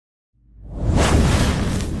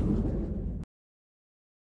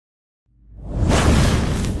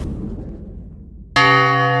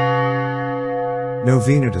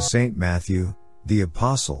Novena to Saint Matthew, the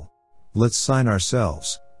Apostle. Let's sign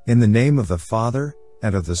ourselves, in the name of the Father,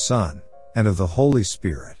 and of the Son, and of the Holy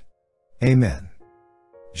Spirit. Amen.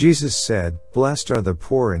 Jesus said, "Blessed are the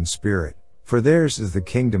poor in spirit, for theirs is the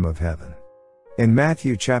kingdom of heaven." In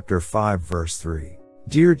Matthew chapter 5 verse 3,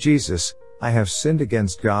 "Dear Jesus, I have sinned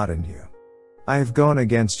against God and you. I have gone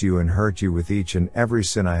against you and hurt you with each and every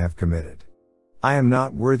sin I have committed. I am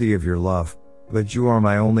not worthy of your love, but you are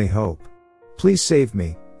my only hope. Please save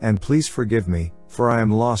me, and please forgive me, for I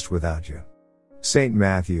am lost without you." Saint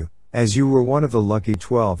Matthew, as you were one of the lucky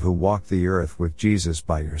 12 who walked the earth with Jesus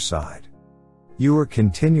by your side, you were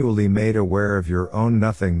continually made aware of your own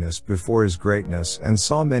nothingness before His greatness and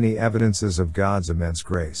saw many evidences of God's immense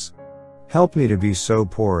grace. Help me to be so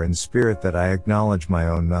poor in spirit that I acknowledge my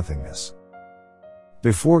own nothingness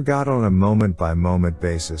before God on a moment-by-moment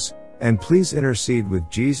basis, and please intercede with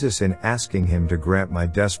Jesus in asking Him to grant my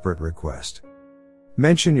desperate request.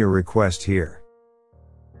 Mention your request here.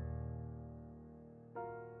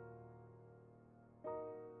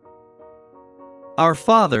 Our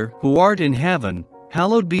Father, who art in heaven,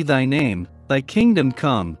 hallowed be thy name, thy kingdom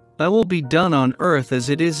come, thy will be done on earth as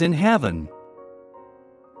it is in heaven.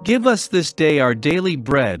 Give us this day our daily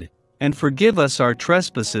bread, and forgive us our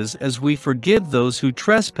trespasses as we forgive those who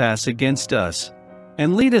trespass against us.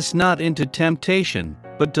 And lead us not into temptation,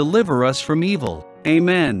 but deliver us from evil.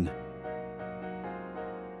 Amen.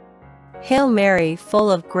 Hail Mary,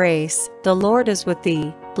 full of grace, the Lord is with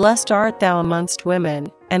thee. Blessed art thou amongst women,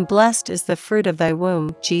 and blessed is the fruit of thy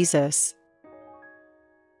womb, Jesus.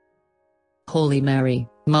 Holy Mary,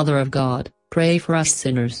 Mother of God, pray for us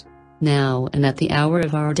sinners, now and at the hour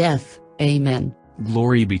of our death. Amen.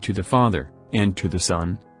 Glory be to the Father, and to the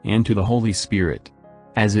Son, and to the Holy Spirit,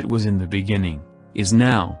 as it was in the beginning, is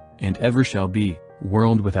now, and ever shall be,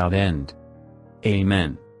 world without end.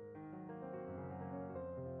 Amen.